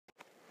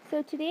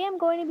So today I'm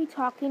going to be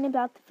talking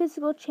about the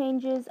physical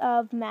changes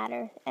of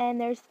matter, and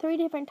there's three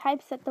different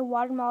types that the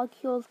water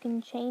molecules can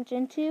change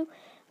into,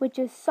 which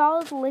is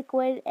solid,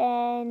 liquid,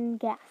 and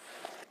gas.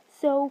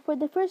 So for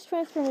the first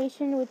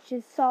transformation, which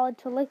is solid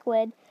to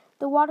liquid,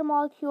 the water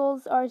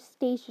molecules are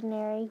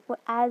stationary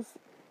as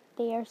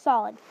they are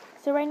solid.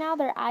 So right now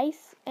they're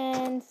ice,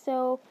 and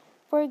so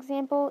for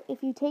example,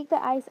 if you take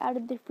the ice out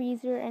of the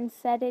freezer and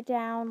set it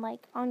down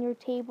like on your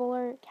table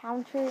or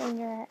counter in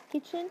your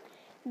kitchen,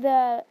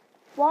 the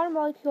water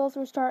molecules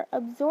will start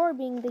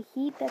absorbing the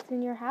heat that's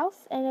in your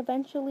house, and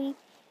eventually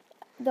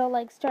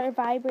they'll start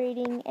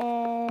vibrating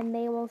and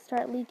they will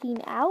start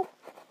leaking out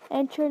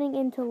and turning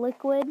into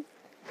liquid.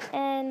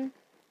 And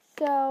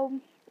so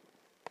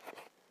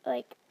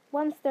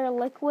once they're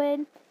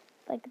liquid,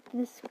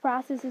 this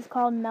process is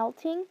called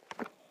melting.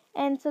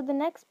 And so the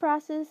next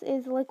process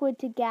is liquid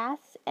to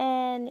gas,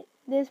 and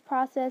this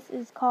process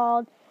is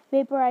called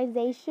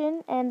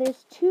vaporization. And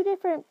there's two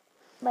different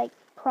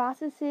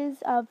processes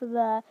of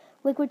the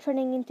liquid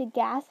turning into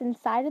gas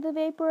inside of the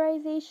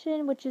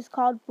vaporization, which is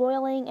called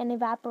boiling and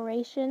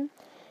evaporation.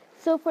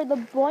 So for the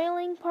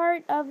boiling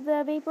part of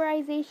the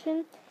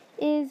vaporization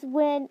is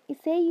when,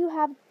 say you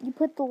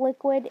put the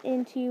liquid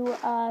into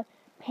a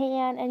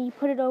pan and you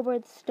put it over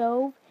the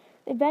stove.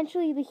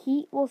 Eventually the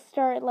heat will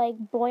start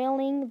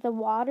boiling the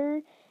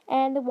water,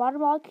 and the water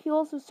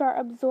molecules will start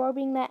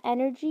absorbing that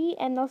energy,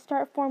 and they'll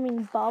start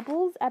forming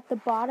bubbles at the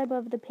bottom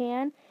of the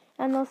pan,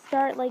 and they'll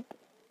start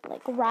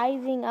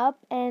rising up,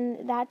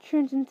 and that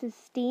turns into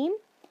steam.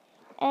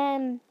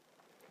 And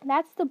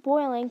that's the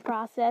boiling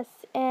process.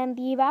 And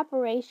the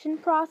evaporation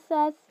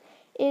process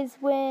is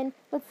when,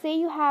 let's say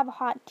you have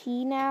hot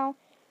tea now,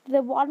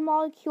 the water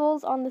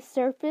molecules on the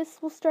surface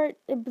will start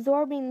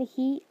absorbing the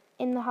heat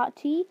in the hot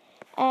tea,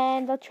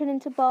 and they'll turn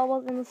into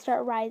bubbles and they'll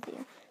start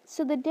rising.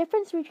 So the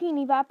difference between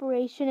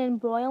evaporation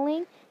and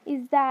boiling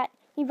is that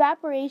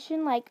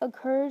evaporation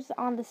occurs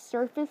on the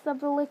surface of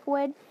the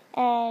liquid,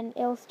 and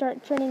it'll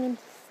start turning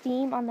into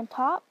steam on the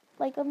top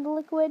of the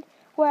liquid,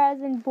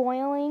 whereas in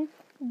boiling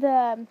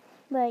the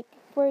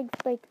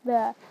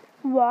the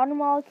water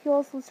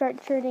molecules will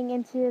start turning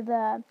into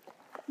the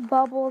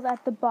bubbles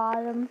at the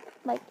bottom,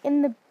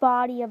 in the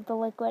body of the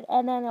liquid,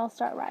 and then they'll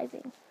start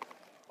rising.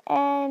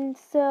 And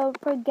so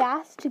for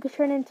gas to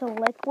turn into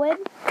liquid,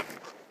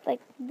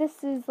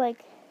 this is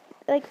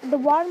the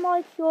water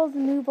molecules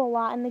move a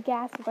lot, and the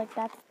gas is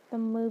that's the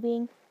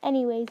moving.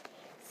 Anyways,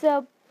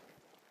 so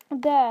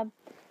the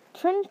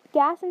turn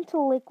gas into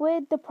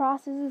liquid, the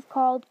process is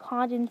called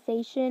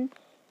condensation.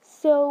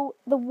 So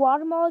the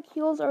water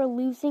molecules are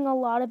losing a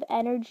lot of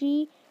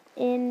energy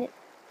in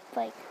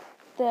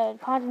the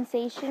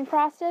condensation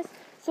process.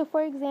 So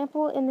for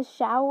example, in the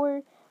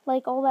shower,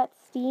 all that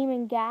steam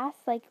and gas,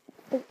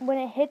 when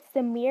it hits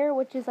the mirror,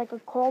 which is a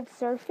cold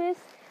surface,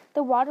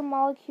 the water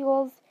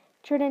molecules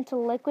turn into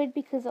liquid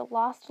because it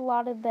lost a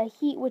lot of the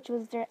heat, which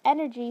was their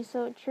energy,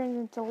 so it turns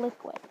into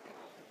liquid.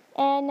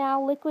 And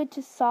now liquid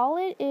to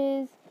solid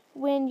is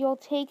when you'll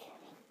take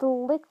the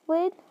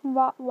liquid,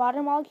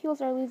 water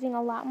molecules are losing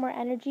a lot more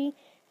energy.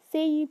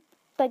 Say you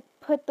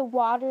put the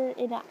water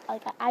in an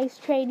ice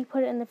tray and you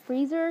put it in the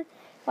freezer,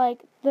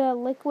 the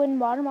liquid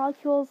and water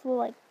molecules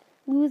will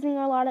losing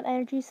a lot of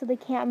energy, so they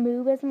can't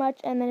move as much,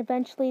 and then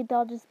eventually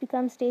they'll just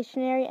become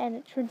stationary and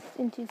it turns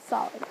into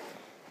solid.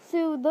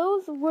 So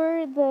those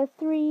were the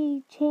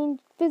three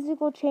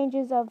physical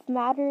changes of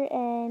matter,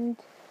 and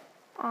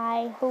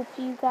I hope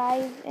you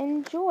guys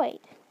enjoyed.